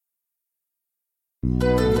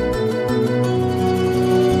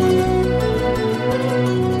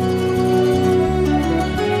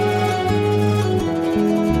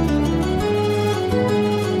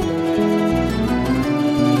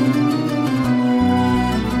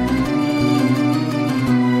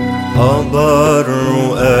أبر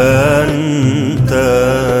أنت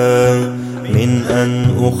من أن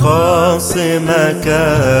أخاصمك،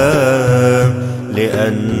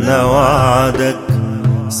 لأن وعدك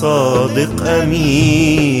صادق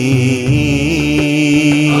أمين.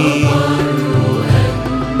 أبر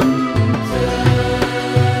أنت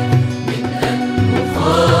من أن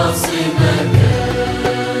أخاصمك،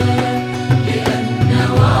 لأن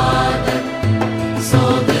وعدك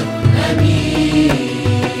صادق أمين.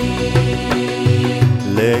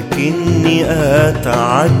 لكني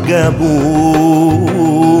أتعجب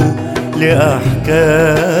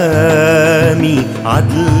لأحكام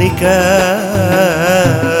عدلك،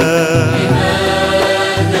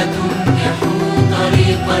 لماذا تنجح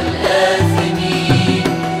طريق الآثمين،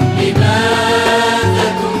 لماذا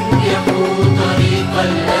تنجح طريق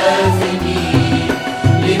الآثمين،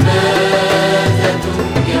 لماذا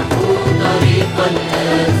تنجح طريق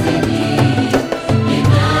الآثمين،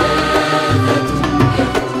 لماذا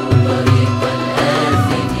تنجح طريق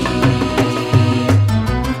الآثمين.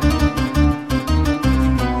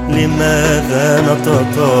 لماذا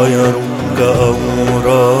نتطاير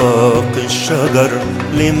كأوراق الشجر،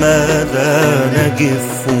 لماذا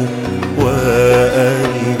نجف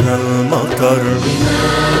وأين المطر،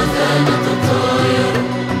 لماذا نتطاير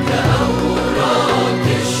كأوراق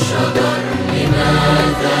الشجر،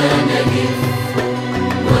 لماذا نجف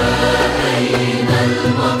وأين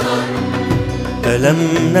المطر. ألم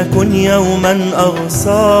نكن يوما أغصانا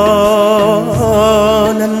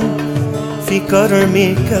في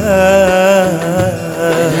كرمك،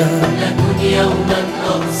 ألم نكن يوما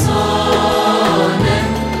أغصانا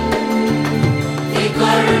في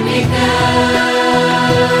كرمك.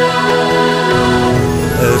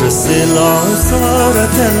 أرسل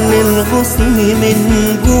عصارة للغصن من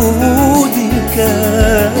جودك،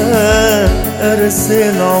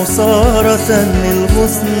 أرسل عصارة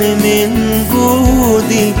للغصن من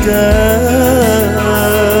جودك،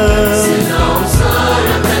 أرسل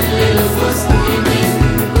عصارة للغصن من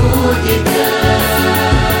جودك،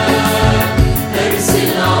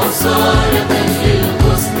 أرسل عصارة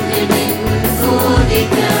للغصن من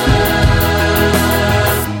جودك.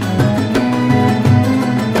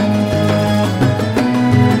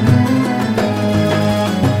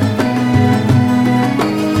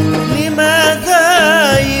 لماذا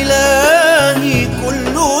إلهي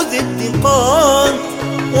كل ذي اتقان،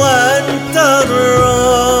 وأنت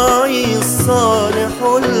الراعي الصالح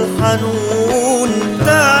الحنون،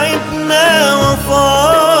 تعبنا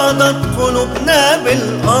وفاضت قلوبنا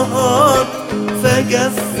بالقهار،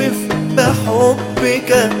 فجفف بحبك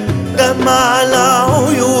دمع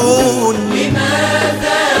العيون.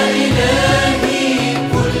 لماذا إلهي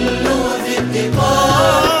كل ذي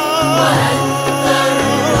اتقان، وأنت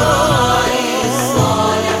الراعي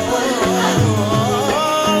الصالح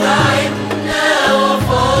الحنون، تعبنا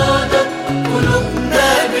وفاضت قلوبنا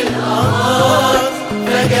بالقهار،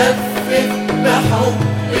 فجفف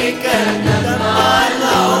بحبك دمع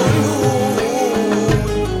العيون.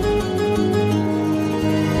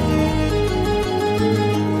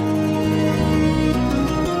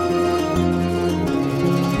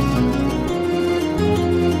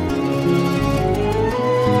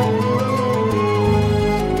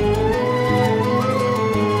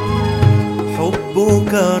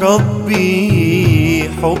 حبك ربي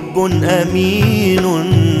حب أمين،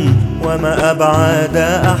 وما أبعد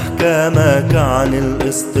أحكامك عن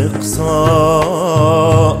الاستقصاء.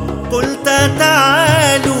 قلت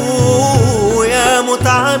تعالوا يا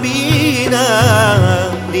متعبين،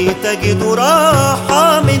 لتجدوا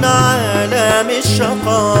راحة من عالم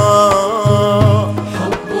الشقاء.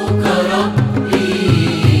 حبك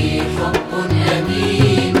ربي حب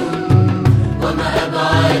أمين، وما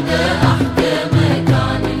أبعد أحكامك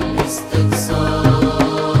عن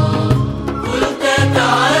الاستقصاء. قلت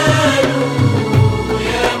تعالوا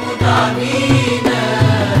يا متعبين،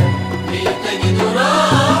 لتجدوا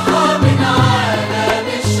راحة من عالم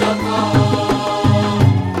الشقاء،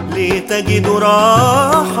 لتجدوا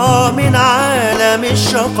راحة من عالم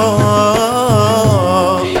الشقاء.